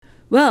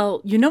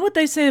Well, you know what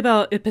they say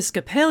about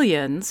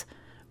Episcopalians?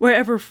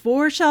 Wherever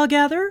four shall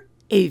gather,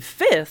 a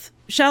fifth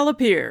shall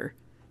appear.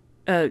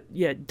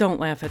 Yeah, don't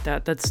laugh at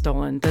that. That's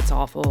stolen. That's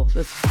awful.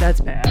 That's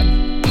bad.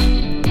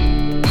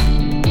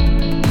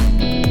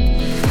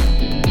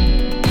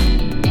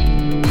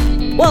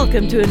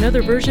 Welcome to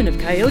another version of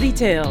Coyote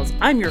Tales.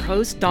 I'm your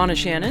host, Donna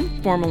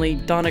Shannon, formerly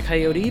Donna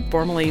Coyote,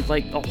 formerly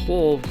like a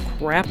whole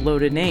crap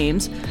load of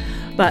names.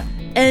 But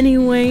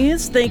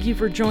anyways, thank you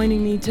for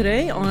joining me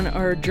today on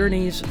our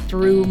journeys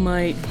through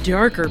my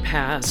darker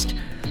past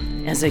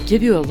as I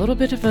give you a little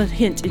bit of a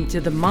hint into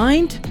the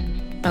mind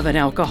of an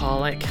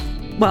alcoholic.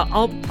 Well,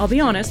 I'll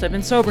be honest, I've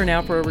been sober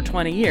now for over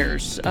 20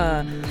 years.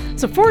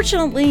 So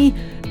fortunately,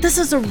 this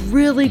is a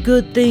really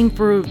good thing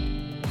for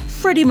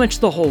pretty much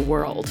the whole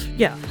world.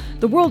 Yeah,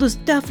 the world is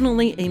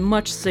definitely a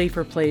much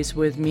safer place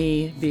with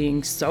me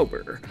being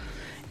sober.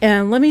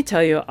 And let me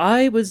tell you,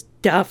 I was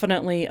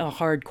definitely a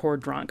hardcore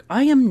drunk.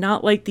 I am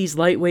not like these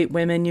lightweight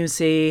women you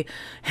see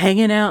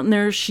hanging out in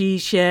their she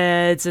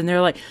sheds and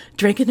they're like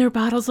drinking their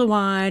bottles of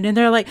wine and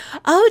they're like,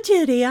 "Oh,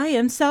 Judy, I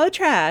am so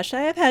trash.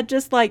 I have had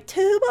just like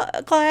 2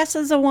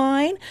 glasses of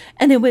wine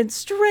and it went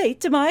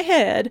straight to my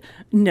head."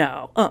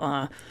 No,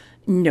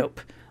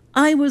 nope.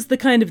 I was the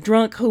kind of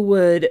drunk who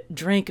would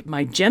drink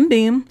my Jim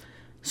Beam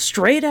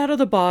straight out of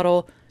the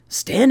bottle,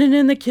 standing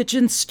in the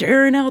kitchen,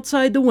 staring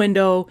outside the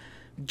window,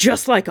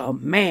 just like a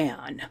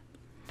man.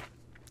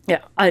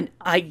 Yeah,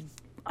 I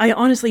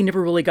honestly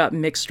never really got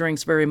mixed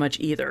drinks very much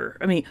either.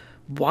 I mean,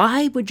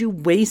 why would you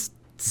waste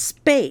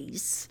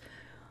space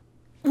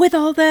with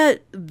all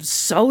that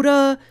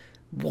soda,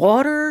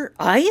 water,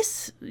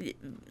 ice?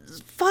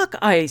 Fuck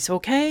ice,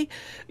 okay?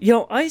 You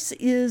know, ice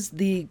is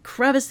the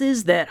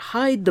crevices that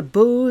hide the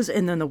booze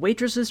and then the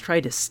waitresses try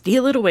to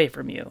steal it away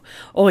from you.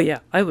 Oh yeah,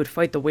 I would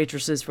fight the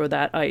waitresses for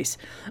that ice.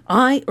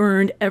 I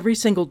earned every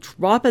single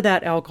drop of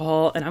that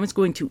alcohol and I was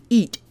going to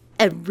eat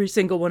every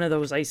single one of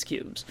those ice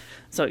cubes.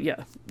 So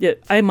yeah,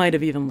 I might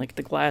have even licked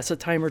the glass a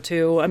time or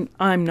two.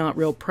 I'm not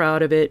real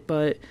proud of it,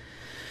 but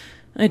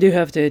I do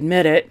have to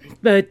admit it.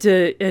 But,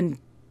 and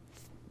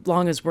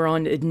long as we're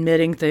on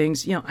admitting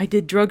things, you know, I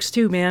did drugs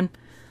too, man.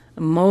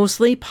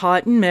 Mostly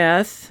pot and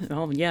meth.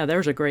 Oh, yeah,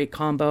 there's a great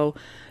combo.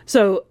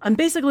 So I'm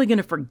basically going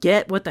to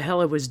forget what the hell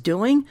I was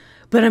doing,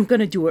 but I'm going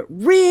to do it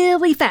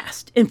really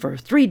fast and for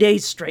 3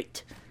 days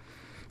straight.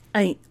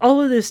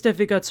 All of this stuff,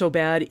 it got so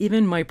bad,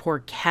 even my poor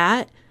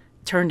cat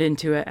turned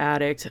into an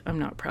addict. I'm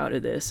not proud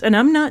of this. And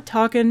I'm not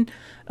talking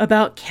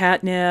about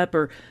catnip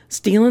or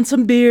stealing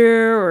some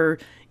beer or,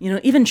 you know,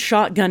 even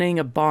shotgunning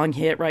a bong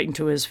hit right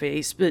into his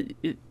face. But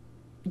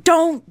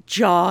don't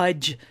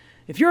judge.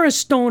 If you're a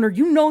stoner,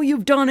 you know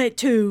you've done it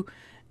too.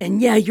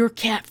 And yeah, your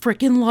cat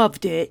freaking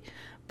loved it.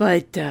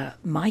 But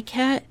my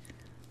cat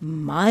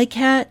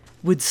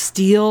would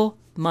steal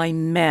my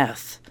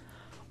meth.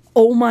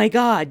 Oh my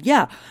God,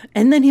 yeah.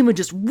 And then he would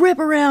just rip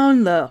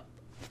around the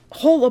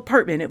whole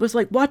apartment. It was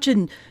like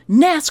watching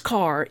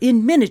NASCAR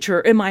in miniature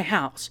in my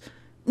house.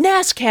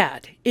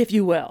 NASCAT, if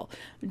you will.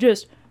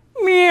 Just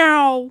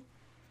meow,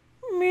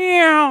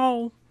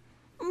 meow.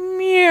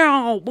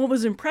 Meow. What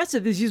was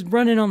impressive is he's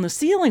running on the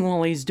ceiling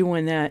while he's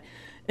doing that.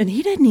 And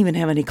he didn't even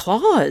have any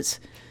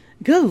claws.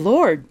 Good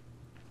Lord.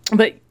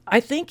 But I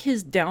think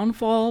his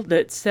downfall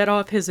that set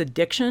off his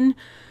addiction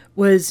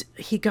was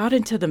he got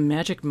into the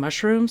magic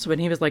mushrooms when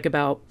he was like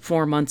about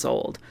 4 months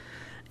old.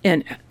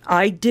 And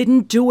I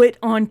didn't do it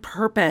on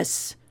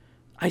purpose.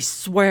 I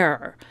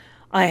swear.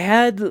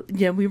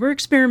 We were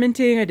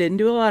experimenting. I didn't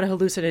do a lot of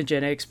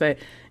hallucinogenics, but,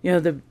 you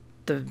know, the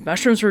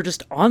mushrooms were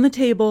just on the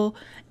table,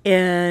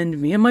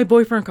 and me and my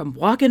boyfriend come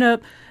walking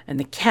up, and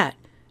the cat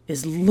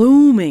is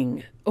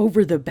looming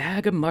over the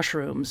bag of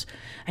mushrooms,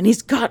 and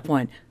he's got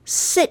one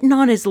sitting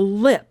on his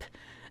lip,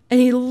 and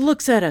he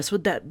looks at us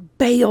with that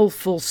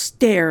baleful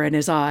stare in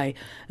his eye,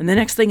 and the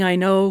next thing I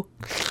know,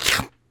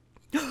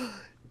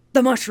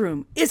 the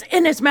mushroom is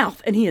in his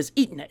mouth, and he is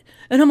eating it,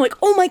 and I'm like,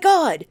 oh my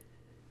God,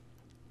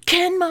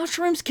 can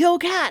mushrooms kill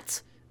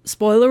cats?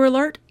 Spoiler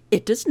alert,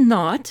 it does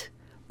not,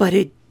 but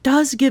it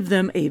does give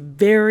them a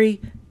very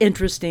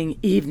interesting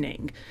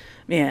evening.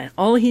 Man,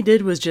 all he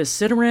did was just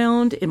sit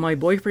around in my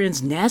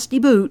boyfriend's nasty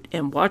boot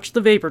and watch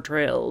the vapor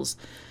trails.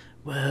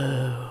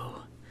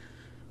 Whoa.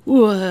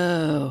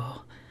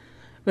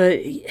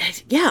 But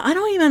yeah, I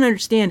don't even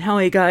understand how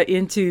he got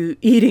into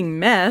eating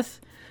meth,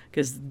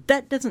 because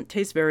that doesn't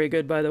taste very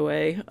good, by the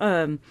way.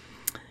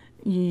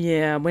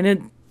 Yeah,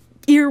 when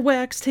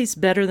earwax tastes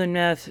better than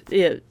meth,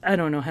 I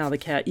don't know how the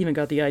cat even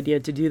got the idea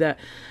to do that.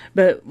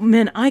 But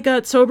man, I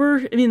got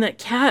sober. I mean, that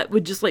cat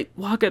would just like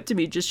walk up to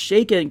me, just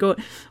shaking and going,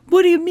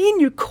 "What do you mean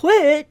you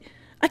quit?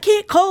 I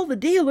can't call the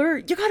dealer.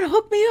 You gotta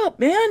hook me up,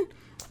 man."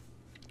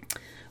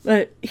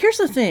 But here's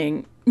the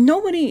thing.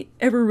 Nobody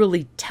ever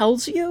really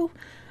tells you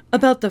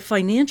about the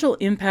financial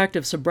impact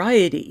of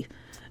sobriety.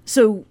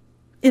 So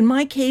in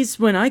my case,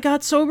 when I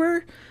got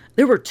sober,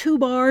 there were 2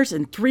 bars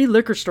and 3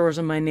 liquor stores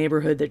in my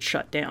neighborhood that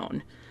shut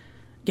down.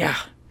 Yeah,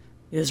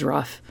 it was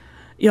rough.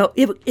 You know,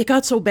 it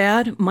got so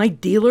bad, my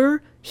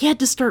dealer, he had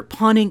to start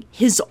pawning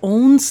his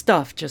own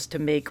stuff just to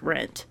make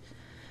rent.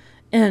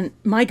 And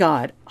my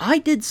God, I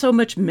did so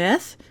much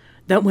meth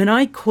that when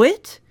I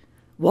quit,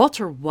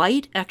 Walter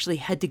White actually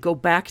had to go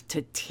back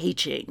to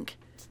teaching.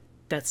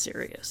 That's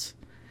serious.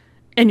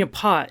 And your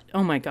pot,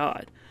 oh my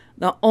God.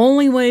 The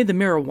only way the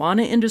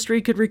marijuana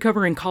industry could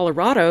recover in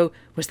Colorado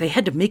was they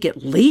had to make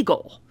it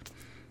legal.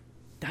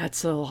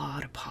 That's a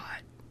lot of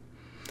pot.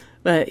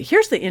 But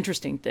here's the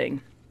interesting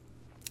thing.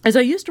 As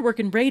I used to work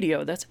in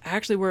radio, that's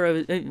actually where I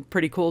was a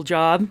pretty cool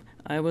job.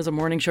 I was a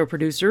morning show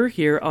producer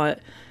here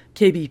at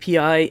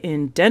KBPI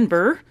in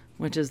Denver,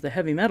 which is the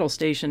heavy metal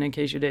station, in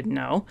case you didn't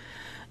know.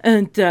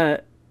 And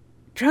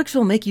drugs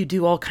will make you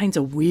do all kinds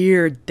of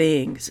weird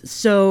things.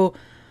 So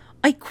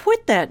I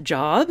quit that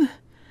job.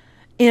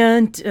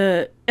 And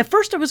at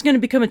first I was going to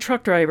become a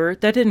truck driver.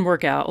 That didn't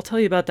work out. I'll tell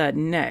you about that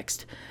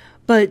next.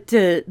 But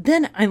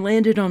then I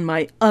landed on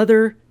my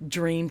other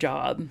dream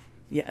job.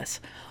 Yes,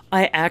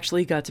 I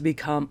actually got to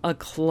become a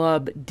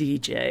club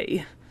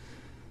DJ.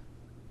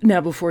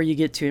 Now, before you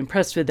get too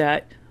impressed with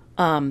that,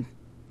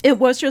 it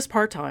was just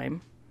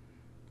part-time,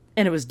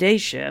 and it was day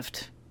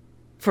shift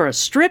for a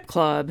strip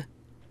club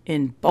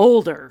in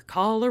Boulder,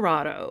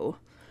 Colorado.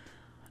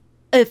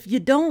 If you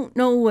don't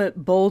know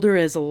what Boulder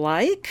is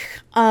like,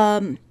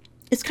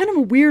 it's kind of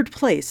a weird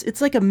place.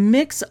 It's like a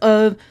mix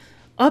of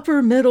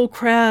upper middle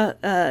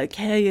yuppies,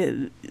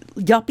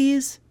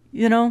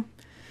 you know?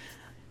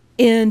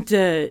 And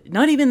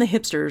not even the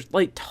hipsters,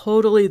 like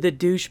totally the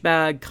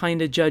douchebag,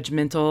 kind of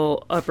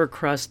judgmental, upper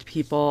crust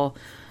people.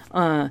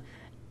 And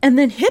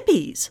then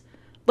hippies.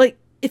 Like,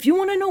 if you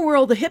want to know where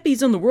all the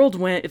hippies in the world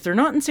went, if they're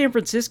not in San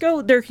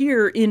Francisco, they're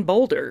here in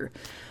Boulder.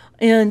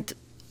 And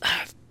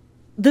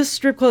this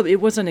strip club,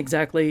 it wasn't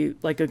exactly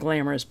like a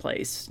glamorous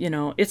place, you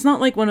know? It's not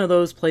like one of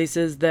those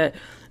places that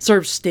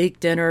serves steak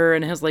dinner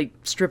and has like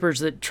strippers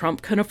that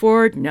Trump can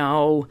afford.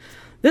 No.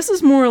 This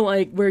is more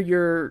like where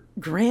your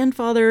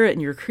grandfather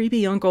and your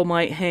creepy uncle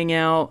might hang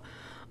out,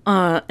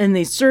 and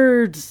they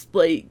served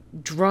like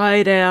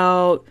dried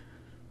out,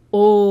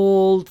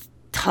 old,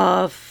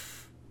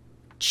 tough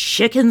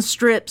chicken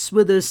strips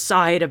with a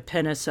side of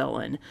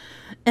penicillin.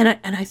 And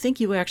I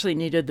think you actually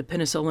needed the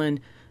penicillin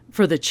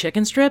for the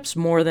chicken strips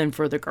more than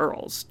for the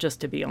girls,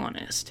 just to be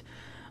honest.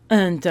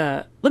 And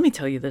let me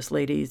tell you this,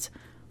 ladies,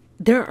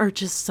 there are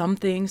just some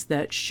things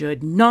that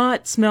should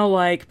not smell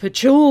like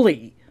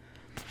patchouli.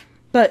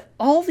 But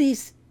all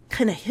these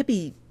kind of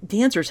hippie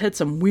dancers had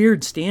some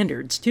weird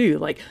standards too.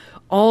 Like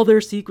all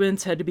their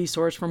sequins had to be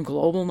sourced from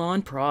global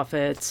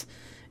nonprofits.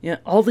 You know,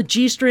 all the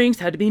G-strings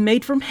had to be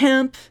made from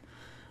hemp.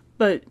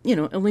 But, you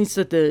know, at least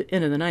at the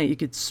end of the night, you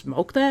could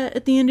smoke that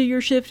at the end of your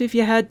shift if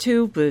you had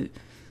to. But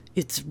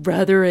it's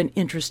rather an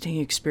interesting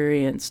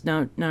experience.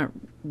 Not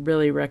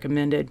really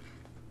recommended.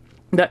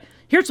 But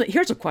here's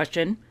a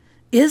question.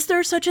 Is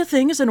there such a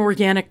thing as an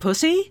organic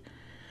pussy?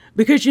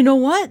 Because you know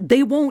what?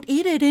 They won't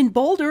eat it in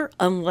Boulder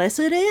unless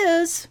it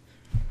is.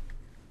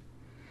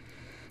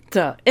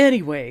 So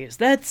anyways,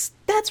 that's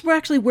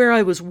actually where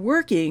I was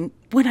working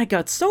when I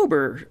got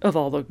sober, of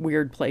all the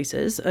weird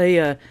places.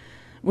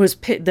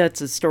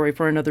 That's a story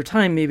for another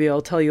time. Maybe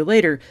I'll tell you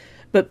later.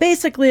 But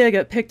basically, I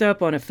got picked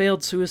up on a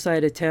failed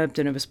suicide attempt,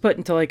 and it was put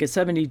into like a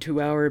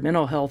 72-hour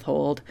mental health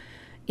hold.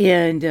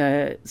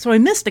 And so I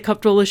missed a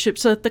couple of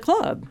shifts at the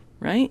club,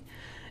 right?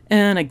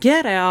 And I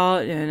get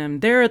out, and I'm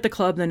there at the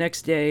club the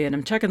next day, and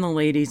I'm checking the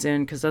ladies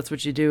in, because that's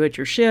what you do at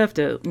your shift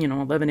at,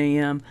 11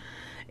 a.m.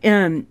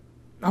 And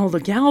all the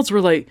gals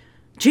were like,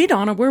 "Gee,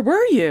 Donna, where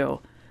were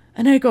you?"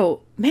 And I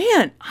go,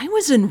 "Man, I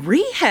was in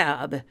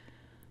rehab.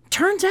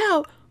 Turns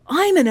out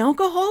I'm an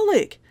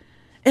alcoholic."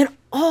 And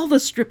all the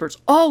strippers,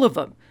 all of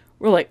them,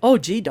 were like, "Oh,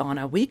 gee,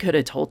 Donna, we could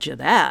have told you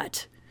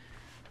that."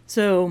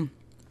 So,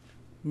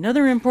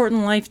 another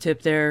important life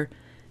tip there.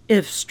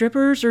 If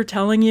strippers are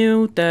telling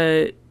you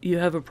that you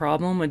have a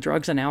problem with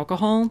drugs and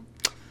alcohol,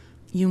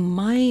 you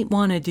might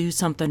want to do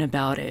something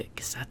about it,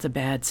 because that's a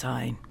bad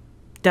sign.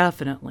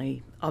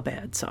 Definitely a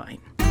bad sign.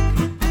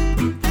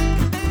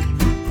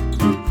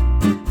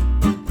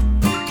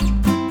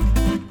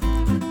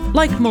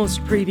 Like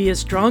most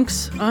previous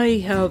drunks, I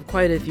have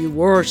quite a few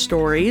war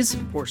stories.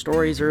 War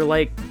stories are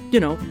like,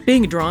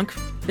 being drunk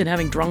and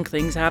having drunk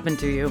things happen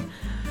to you.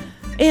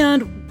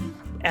 And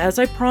as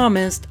I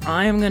promised,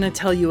 I am going to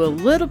tell you a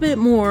little bit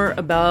more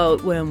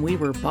about when we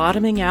were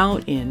bottoming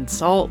out in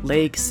Salt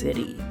Lake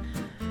City.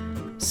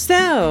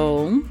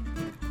 So,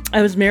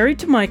 I was married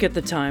to Mike at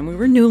the time. We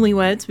were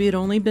newlyweds. We had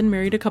only been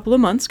married a couple of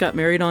months, got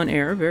married on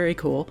air. Very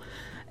cool.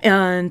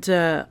 And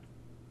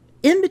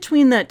in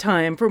between that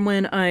time, from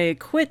when I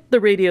quit the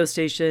radio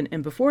station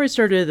and before I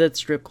started that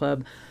strip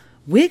club,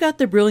 we got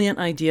the brilliant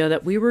idea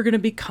that we were going to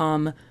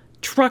become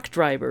truck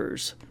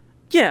drivers.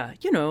 Yeah,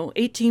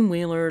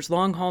 18-wheelers,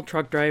 long-haul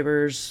truck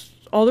drivers,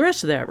 all the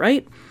rest of that,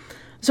 right?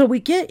 So we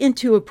get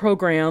into a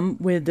program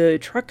with the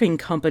trucking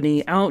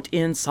company out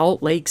in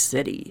Salt Lake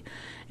City,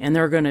 and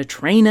they're going to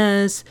train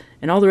us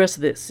and all the rest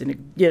of this.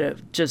 And,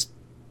 just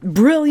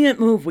brilliant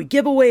move. We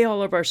give away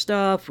all of our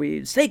stuff.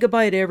 We say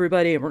goodbye to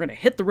everybody, and we're going to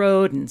hit the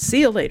road and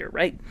see you later,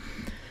 right?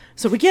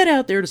 So we get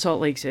out there to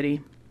Salt Lake City.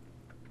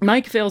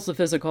 Mike fails the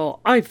physical.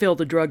 I fail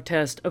the drug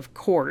test, of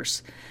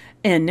course.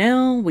 And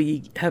now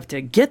we have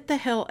to get the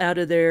hell out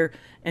of there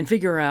and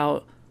figure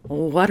out,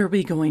 what are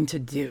we going to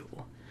do?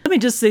 Let me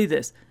just say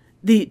this.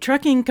 The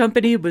trucking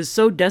company was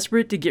so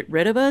desperate to get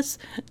rid of us,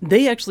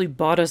 they actually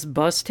bought us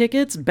bus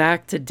tickets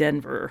back to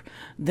Denver.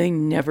 They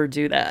never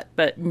do that.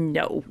 But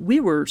no, we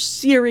were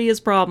serious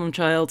problem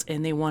childs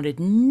and they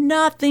wanted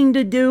nothing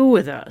to do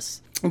with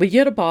us. We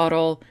get a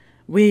bottle.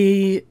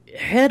 We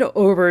head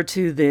over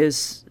to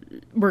this.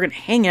 We're going to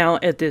hang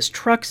out at this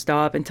truck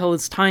stop until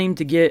it's time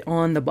to get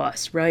on the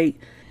bus, right?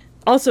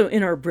 Also,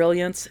 in our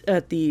brilliance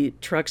at the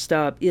truck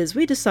stop is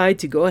we decide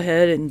to go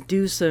ahead and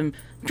do some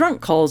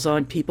drunk calls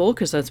on people,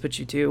 because that's what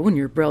you do when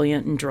you're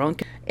brilliant and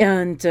drunk.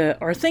 And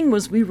our thing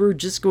was we were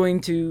just going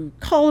to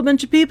call a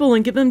bunch of people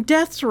and give them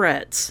death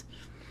threats.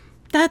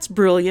 That's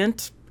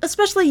brilliant.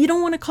 Especially you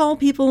don't want to call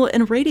people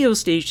in a radio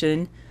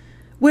station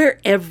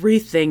where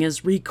everything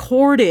is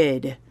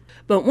recorded.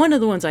 But one of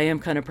the ones I am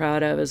kind of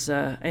proud of is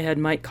I had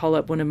Mike call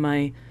up one of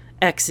my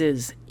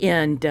exes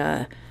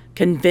and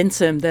convince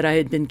him that I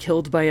had been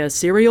killed by a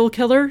serial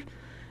killer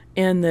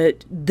and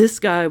that this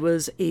guy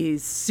was a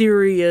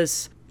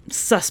serious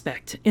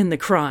suspect in the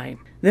crime.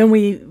 Then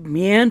we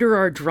meander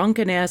our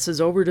drunken asses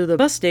over to the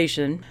bus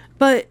station,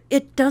 but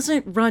it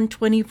doesn't run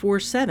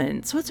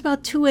 24/7. So it's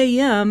about 2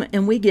 a.m.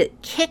 and we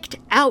get kicked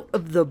out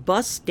of the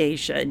bus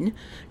station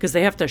because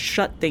they have to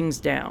shut things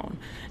down.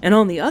 And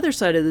on the other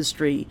side of the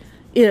street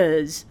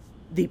is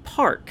the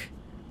park,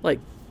 like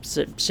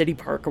City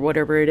Park or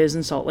whatever it is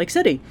in Salt Lake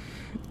City.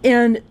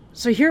 And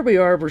so here we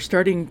are, we're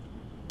starting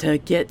to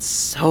get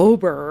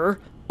sober.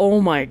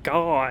 Oh my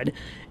God.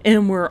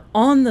 And we're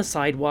on the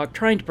sidewalk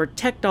trying to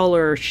protect all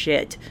our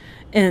shit.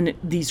 And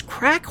these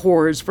crack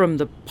whores from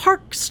the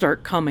park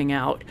start coming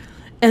out.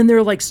 And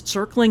they're like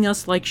circling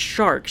us like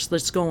sharks.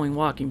 That's going,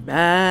 walking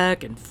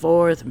back and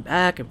forth and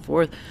back and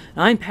forth.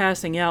 I'm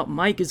passing out.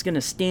 Mike is going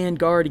to stand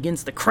guard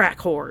against the crack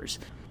whores.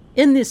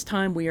 In this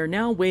time, we are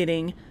now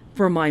waiting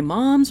for my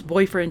mom's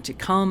boyfriend to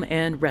come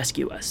and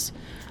rescue us.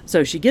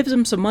 So she gives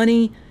him some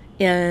money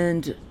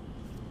and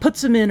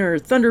puts him in her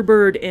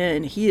Thunderbird,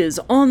 and he is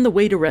on the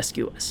way to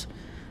rescue us.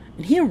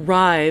 And he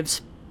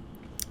arrives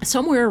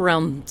somewhere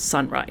around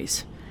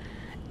sunrise.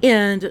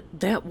 And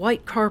that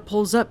white car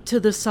pulls up to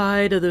the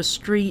side of the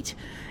street,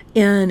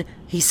 and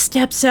he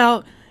steps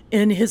out,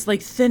 and his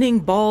like thinning,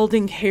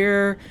 balding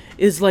hair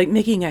is like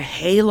making a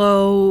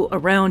halo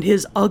around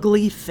his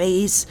ugly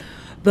face.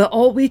 But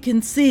all we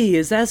can see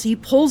is as he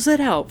pulls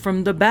it out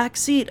from the back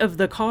seat of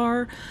the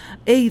car,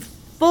 a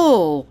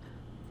full,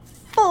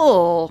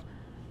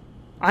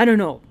 I don't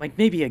know, like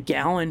maybe a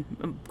gallon,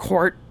 a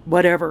quart,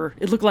 whatever.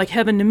 It looked like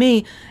heaven to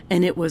me.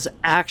 And it was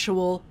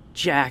actual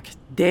Jack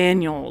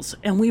Daniels.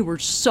 And we were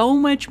so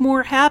much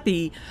more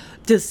happy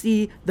to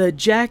see the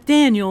Jack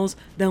Daniels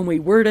than we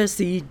were to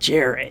see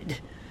Jared.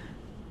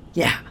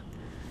 Yeah.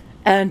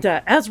 And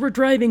as we're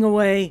driving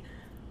away,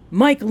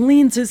 Mike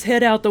leans his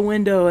head out the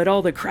window at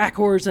all the crack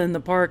whores in the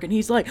park, and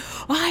he's like,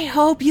 I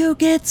hope you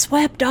get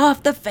swept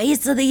off the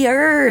face of the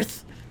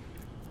earth.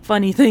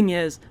 Funny thing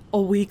is,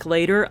 a week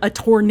later, a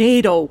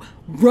tornado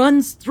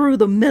runs through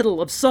the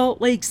middle of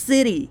Salt Lake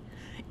City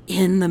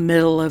in the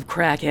middle of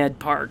Crackhead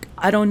Park.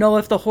 I don't know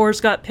if the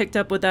whores got picked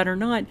up with that or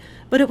not,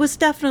 but it was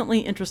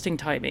definitely interesting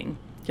timing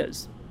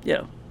because, you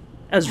know,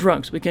 as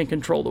drunks, we can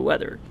control the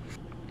weather.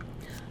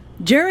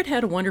 Jared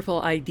had a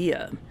wonderful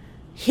idea.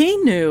 He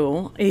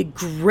knew a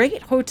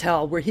great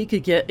hotel where he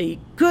could get a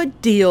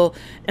good deal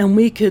and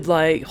we could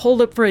like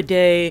hold up for a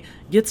day,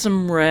 get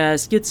some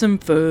rest, get some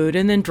food,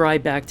 and then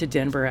drive back to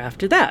Denver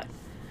after that.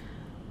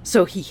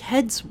 So he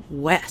heads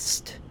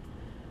west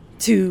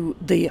to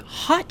the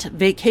hot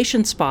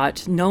vacation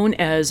spot known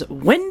as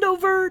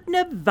Wendover,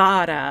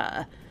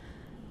 Nevada.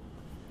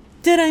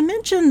 Did I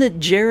mention that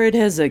Jared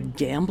has a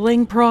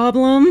gambling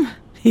problem?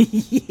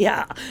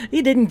 Yeah,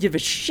 he didn't give a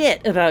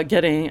shit about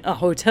getting a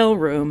hotel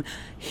room.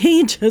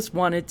 He just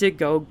wanted to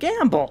go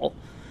gamble.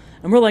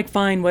 And we're like,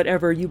 fine,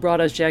 whatever. You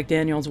brought us Jack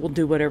Daniels. We'll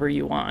do whatever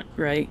you want,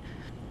 right?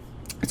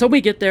 So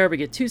we get there. We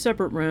get 2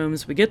 separate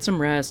rooms. We get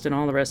some rest and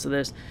all the rest of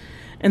this.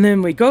 And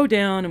then we go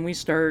down and we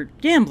start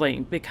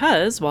gambling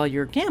because while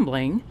you're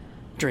gambling,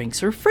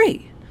 drinks are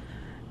free.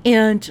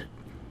 And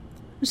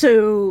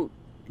so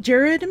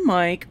Jared and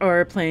Mike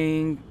are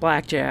playing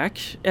blackjack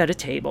at a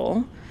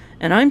table.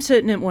 And I'm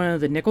sitting at one of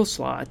the nickel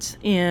slots,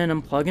 and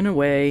I'm plugging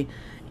away,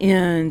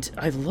 and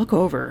I look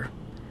over,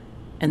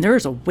 and there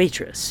is a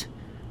waitress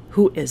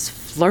who is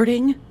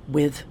flirting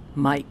with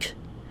Mike.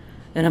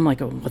 And I'm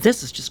like, oh, well,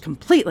 this is just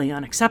completely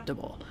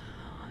unacceptable.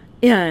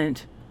 And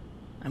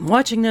I'm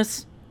watching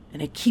this,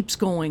 and it keeps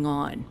going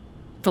on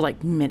for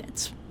like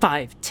minutes,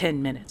 5-10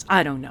 minutes,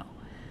 I don't know.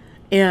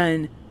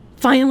 And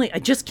finally, I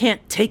just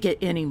can't take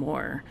it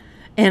anymore.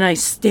 And I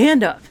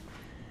stand up.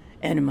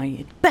 And in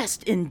my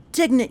best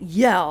indignant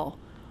yell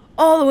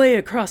all the way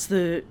across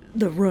the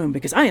room,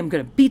 because I am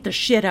going to beat the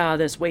shit out of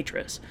this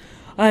waitress,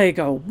 I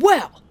go,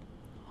 well,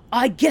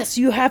 I guess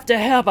you have to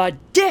have a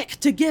dick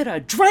to get a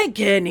drink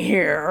in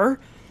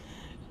here.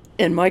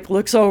 And Mike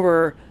looks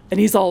over and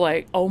he's all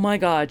like, oh my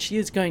God, she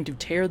is going to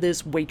tear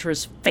this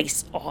waitress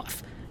face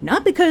off.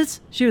 Not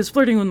because she was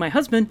flirting with my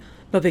husband,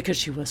 but because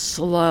she was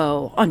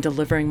slow on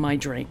delivering my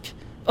drink.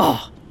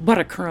 Oh, what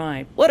a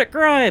crime. What a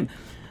crime.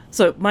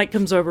 So Mike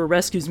comes over,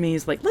 rescues me.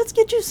 He's like, let's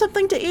get you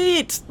something to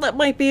eat. That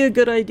might be a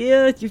good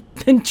idea. You've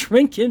been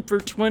drinking for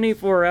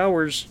 24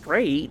 hours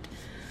straight.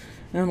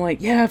 And I'm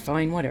like, yeah,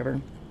 fine,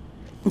 whatever.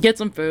 Get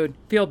some food,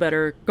 feel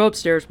better, go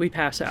upstairs, we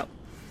pass out.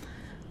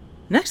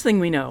 Next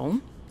thing we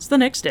know, it's the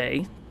next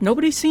day.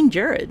 Nobody's seen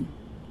Jared.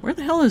 Where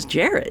the hell is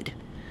Jared?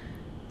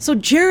 So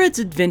Jared's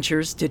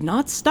adventures did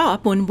not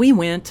stop when we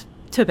went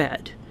to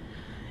bed.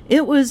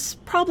 It was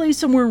probably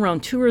somewhere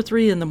around 2 or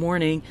 3 in the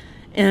morning,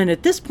 and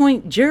at this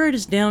point, Jared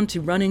is down to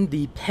running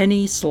the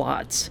penny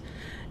slots.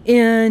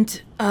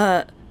 And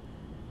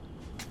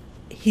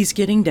he's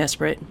getting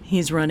desperate.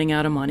 He's running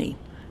out of money.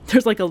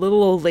 There's like a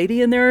little old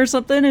lady in there or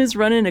something who's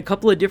running a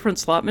couple of different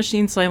slot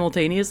machines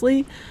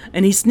simultaneously.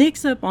 And he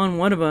sneaks up on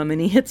one of them and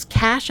he hits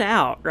cash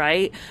out,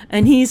 right?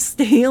 And he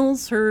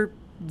steals her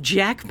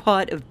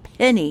jackpot of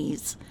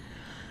pennies.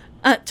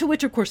 To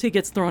which, of course, he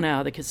gets thrown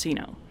out of the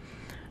casino.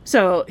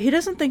 So he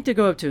doesn't think to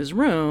go up to his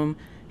room.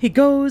 He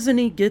goes and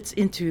he gets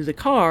into the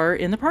car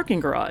in the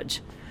parking garage.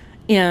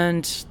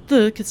 And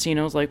the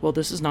casino's like, well,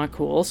 this is not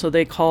cool. So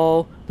they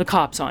call the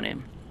cops on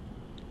him.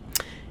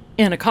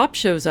 And a cop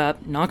shows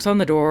up, knocks on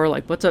the door,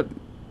 like, what's up,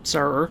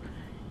 sir?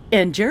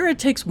 And Jared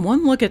takes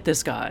one look at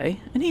this guy,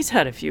 and he's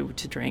had a few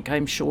to drink,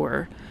 I'm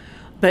sure.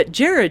 But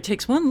Jared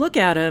takes one look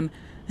at him,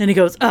 and he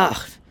goes,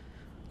 ugh,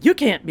 you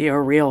can't be a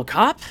real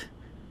cop.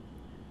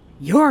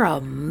 You're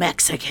a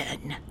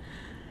Mexican.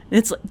 And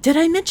it's like, did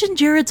I mention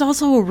Jared's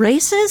also a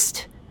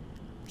racist?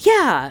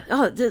 Yeah,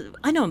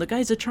 I know, the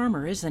guy's a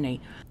charmer, isn't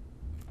he?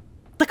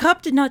 The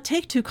cop did not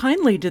take too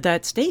kindly to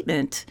that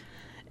statement.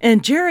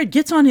 And Jared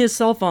gets on his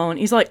cell phone.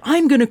 He's like,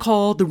 I'm going to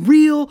call the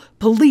real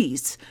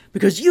police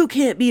because you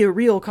can't be a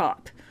real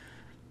cop.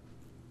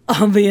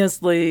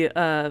 Obviously,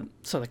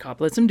 so the cop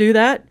lets him do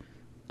that.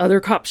 Other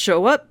cops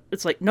show up.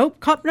 It's like,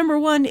 nope, cop number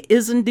 1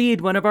 is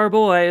indeed one of our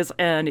boys.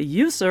 And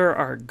you, sir,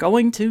 are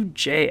going to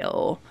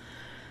jail.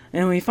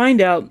 And we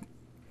find out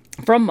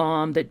from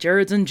Mom that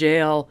Jared's in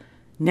jail.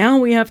 Now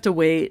we have to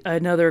wait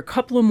another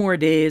couple of more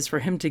days for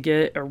him to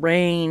get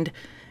arraigned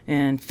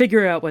and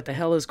figure out what the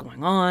hell is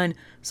going on.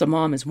 So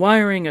Mom is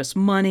wiring us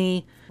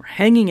money. We're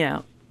hanging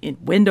out in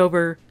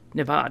Wendover,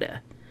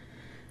 Nevada.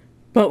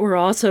 But we're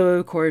also,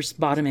 of course,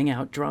 bottoming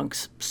out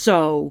drunks.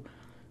 So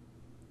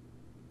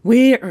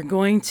we are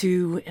going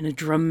to, in a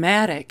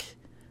dramatic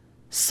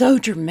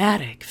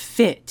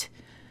fit,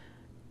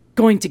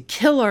 going to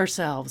kill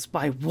ourselves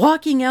by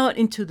walking out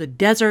into the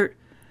desert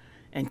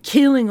and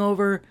keeling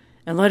over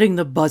and letting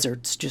the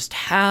buzzards just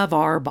have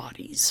our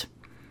bodies.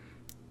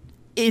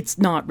 It's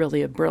not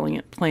really a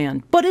brilliant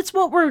plan, but it's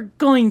what we're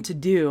going to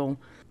do.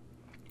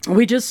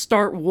 We just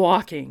start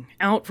walking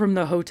out from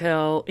the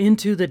hotel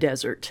into the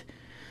desert.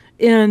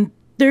 And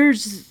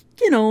there's,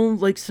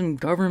 like some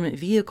government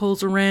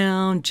vehicles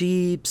around,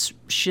 Jeeps,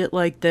 shit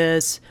like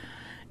this.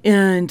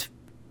 And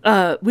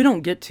we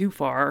don't get too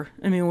far.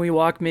 I mean, we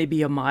walk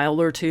maybe a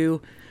mile or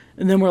two.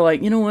 And then we're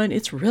like, you know what?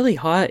 It's really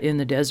hot in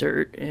the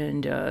desert.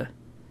 And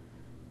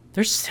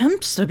there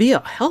seems to be a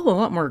hell of a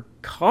lot more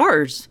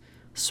cars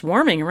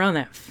swarming around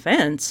that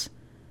fence.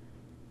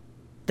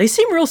 They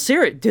seem real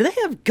serious. Do they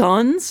have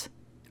guns?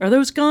 Are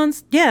those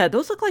guns? Yeah,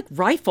 those look like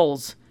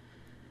rifles.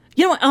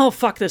 You know what? Oh,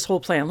 fuck this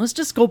whole plan. Let's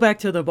just go back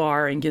to the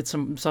bar and get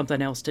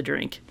something else to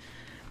drink.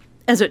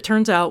 As it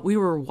turns out, we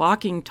were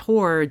walking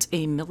towards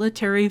a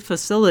military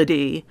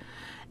facility.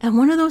 And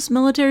one of those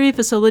military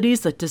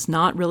facilities that does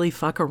not really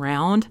fuck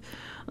around.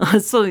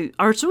 So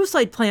our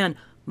suicide plan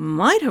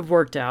might have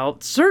worked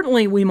out.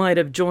 Certainly we might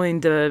have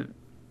joined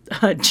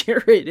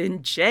Jared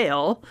in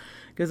jail,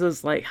 because it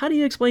was like, how do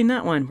you explain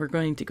that one? We're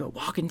going to go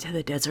walk into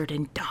the desert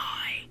and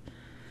die.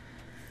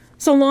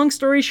 So long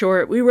story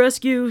short, we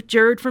rescue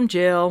Jared from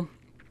jail.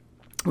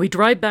 We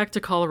drive back to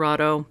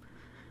Colorado.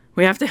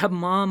 We have to have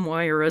Mom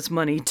wire us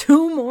money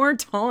 2 more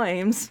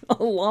times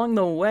along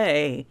the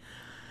way.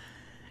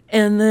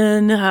 And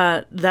then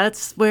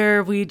that's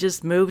where we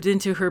just moved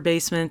into her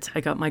basement.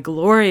 I got my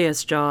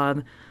glorious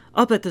job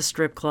up at the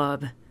strip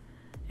club,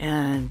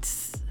 and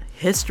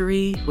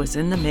history was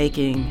in the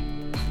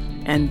making.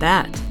 And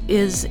that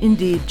is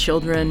indeed,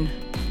 children,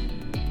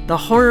 the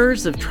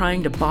horrors of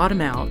trying to bottom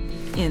out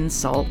in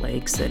Salt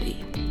Lake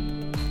City.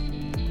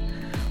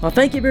 Well,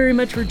 thank you very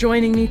much for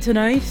joining me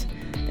tonight.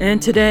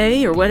 And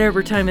today, or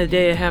whatever time of the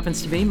day it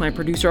happens to be, my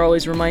producer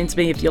always reminds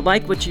me, if you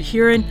like what you're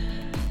hearing,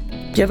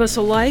 give us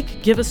a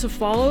like, give us a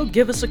follow,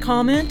 give us a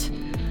comment.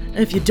 And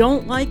if you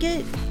don't like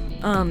it,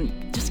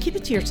 just keep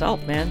it to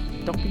yourself,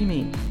 man. Don't be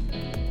mean.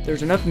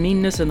 There's enough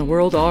meanness in the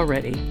world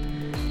already.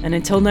 And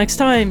until next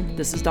time,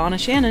 this is Donna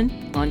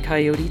Shannon on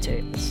Coyote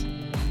Tales.